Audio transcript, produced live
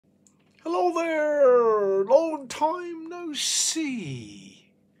Hello there! Long time no see.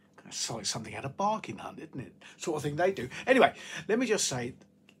 That's like something out of Bargain Hunt, isn't it? Sort of thing they do. Anyway, let me just say,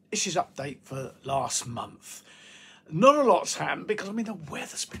 this is update for last month. Not a lot's happened because, I mean, the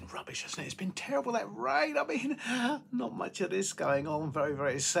weather's been rubbish, hasn't it? It's been terrible, that rain. I mean, not much of this going on, very,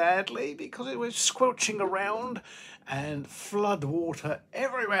 very sadly, because it was squelching around and flood water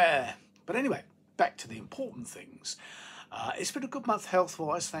everywhere. But anyway, back to the important things. It's been a good month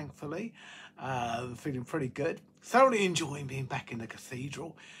health-wise, thankfully. Feeling pretty good. Thoroughly enjoying being back in the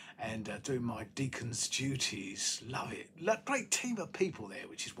cathedral and doing my deacon's duties. Love it. Great team of people there,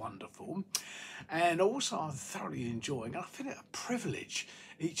 which is wonderful. And also I'm thoroughly enjoying, and I feel it a privilege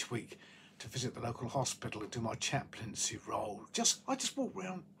each week to visit the local hospital and do my chaplaincy role. I just walk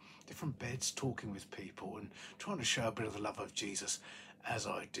around different beds talking with people and trying to show a bit of the love of Jesus as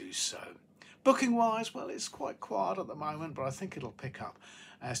I do so. Booking wise, well, it's quite quiet at the moment, but I think it'll pick up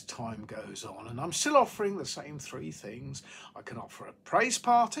as time goes on. And I'm still offering the same three things. I can offer a praise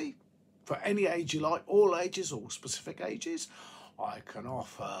party for any age you like, all ages, all specific ages. I can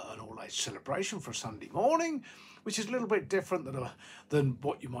offer an all-age celebration for a Sunday morning, which is a little bit different than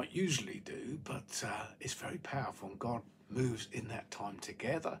what you might usually do, but it's very powerful, and God moves in that time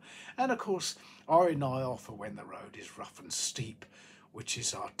together. And of course, Ari and I offer When the Road is Rough and Steep, which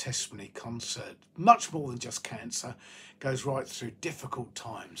is our testimony concert. Much more than just cancer, goes right through difficult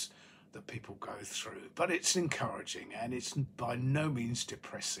times that people go through. But it's encouraging, and it's by no means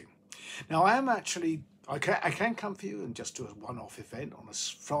depressing. Now, I can come for you and just do a one-off event on a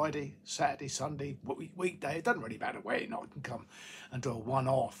Friday, Saturday, Sunday, weekday. It doesn't really matter when. I can come and do a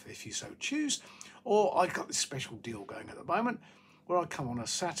one-off if you so choose. Or I've got this special deal going at the moment where I come on a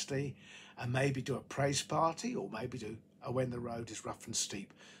Saturday and maybe do a praise party, or maybe do a When the Road is Rough and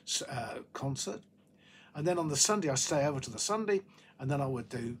Steep concert. And then on the Sunday, I stay over to the Sunday, and then I would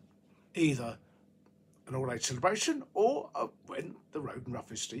do either an all-age celebration or a When the Road is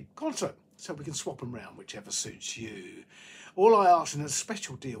Rough and Steep concert. So we can swap them around, whichever suits you. All I ask in a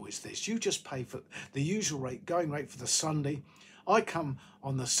special deal is this: you just pay for the usual rate, going rate for the Sunday. I come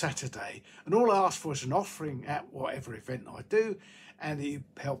on the Saturday, and all I ask for is an offering at whatever event I do, and you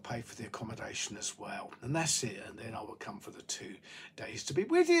help pay for the accommodation as well. And that's it. And then I will come for the 2 days to be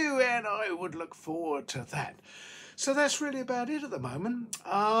with you, and I would look forward to that. So that's really about it at the moment.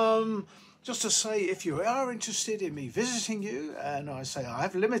 Just to say, if you are interested in me visiting you, and I say I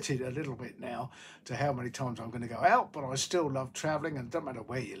have limited a little bit now to how many times I'm going to go out, but I still love travelling, and it doesn't matter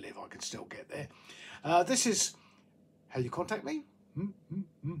where you live, I can still get there. This is how you contact me.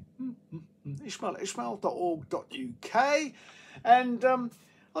 Ishmael.org.uk, and I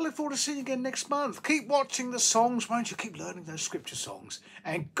look forward to seeing you again next month. Keep watching the songs, won't you? Keep learning those scripture songs,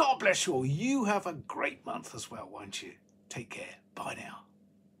 and God bless you all. You have a great month as well, won't you? Take care. Bye now.